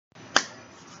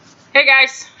Hey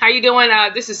guys, how you doing?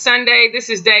 This is Sunday. This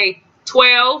is day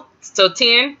 12. So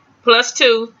 10 plus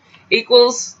 2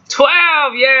 equals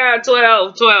 12. Yeah,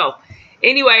 12.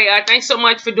 Anyway, thanks so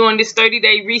much for doing this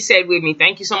 30-day reset with me.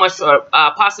 Thank you so much for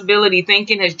Possibility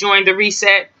Thinking has joined the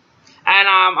reset. And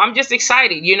I'm just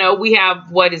excited. You know, we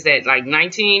have, what is that, like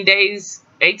 19 days,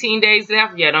 18 days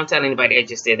left? Yeah, don't tell anybody I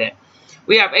just did that.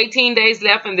 We have 18 days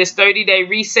left in this 30-day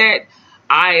reset.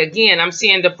 I'm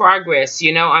seeing the progress,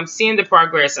 you know, I'm seeing the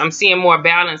progress. I'm seeing more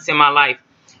balance in my life.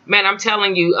 Man, I'm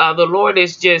telling you, the Lord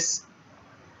is just,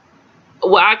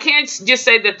 well, I can't just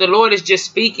say that the Lord is just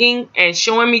speaking and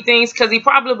showing me things, because he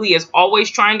probably is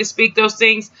always trying to speak those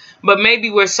things. But maybe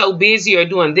we're so busy or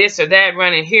doing this or that,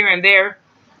 running here and there,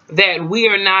 that we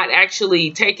are not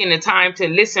actually taking the time to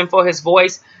listen for his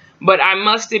voice. But I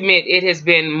must admit, it has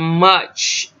been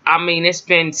much, it's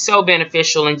been so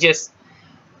beneficial and just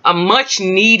a much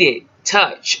needed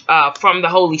touch from the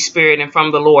Holy Spirit and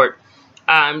from the Lord.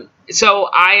 So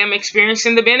I am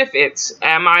experiencing the benefits.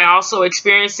 Am I also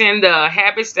experiencing the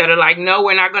habits that are like, no,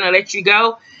 we're not going to let you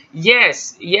go?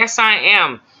 Yes, I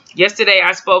am. Yesterday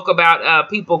I spoke about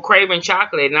people craving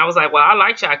chocolate, and I was like, well, I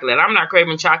like chocolate. I'm not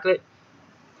craving chocolate.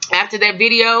 After that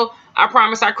video, I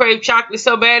promise I craved chocolate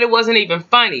so bad it wasn't even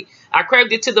funny. I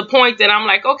craved it to the point that I'm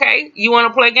like, okay, you want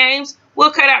to play games? We'll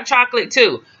cut out chocolate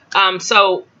too.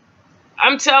 So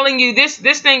I'm telling you, this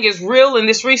thing is real, and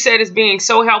this reset is being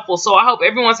so helpful. So I hope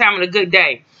everyone's having a good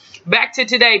day. Back to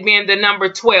today being the number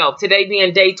 12. Today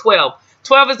being day 12.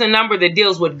 12 is a number that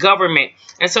deals with government.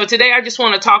 And so today I just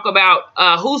want to talk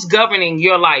about who's governing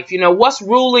your life. You know, what's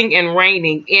ruling and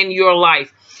reigning in your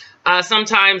life.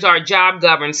 Sometimes our job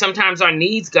governs. Sometimes our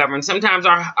needs govern. Sometimes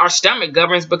our stomach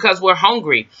governs because we're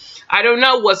hungry. I don't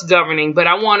know what's governing, but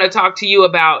I want to talk to you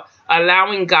about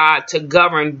allowing God to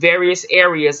govern various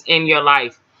areas in your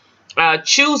life.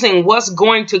 Choosing what's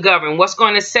going to govern, what's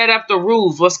going to set up the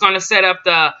rules, what's going to set up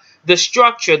the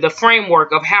structure, the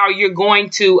framework of how you're going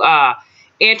to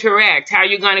interact, how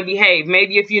you're going to behave.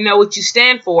 Maybe if you know what you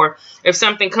stand for, if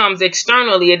something comes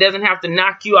externally, it doesn't have to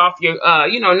knock you off your,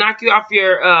 knock you off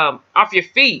your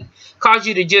feet, cause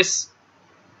you to just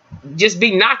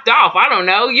be knocked off. I don't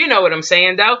know. You know what I'm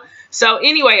saying, though. So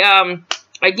anyway,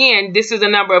 again, this is a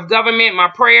number of government. My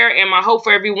prayer and my hope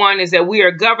for everyone is that we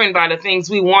are governed by the things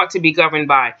we want to be governed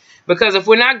by. Because if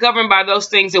we're not governed by those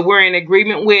things that we're in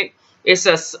agreement with,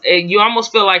 you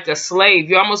almost feel like a slave.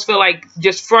 You almost feel like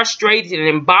just frustrated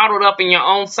and bottled up in your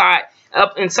own side,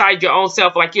 up inside your own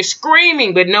self, like you're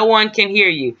screaming, but no one can hear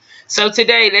you. So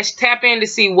today, let's tap in to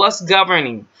see what's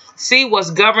governing. See what's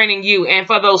governing you. And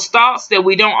for those thoughts that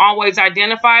we don't always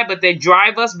identify, but they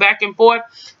drive us back and forth,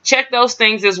 check those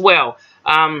things as well.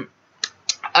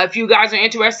 If you guys are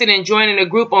interested in joining a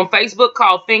group on Facebook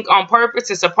called Think on Purpose,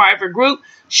 it's a private group.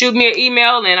 Shoot me an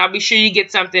email and I'll be sure you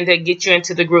get something to get you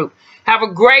into the group. Have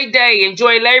a great day.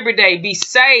 Enjoy Labor Day. Be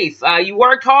safe. You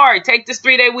worked hard. Take this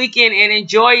 3-day weekend and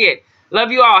enjoy it.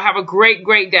 Love you all. Have a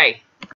great day.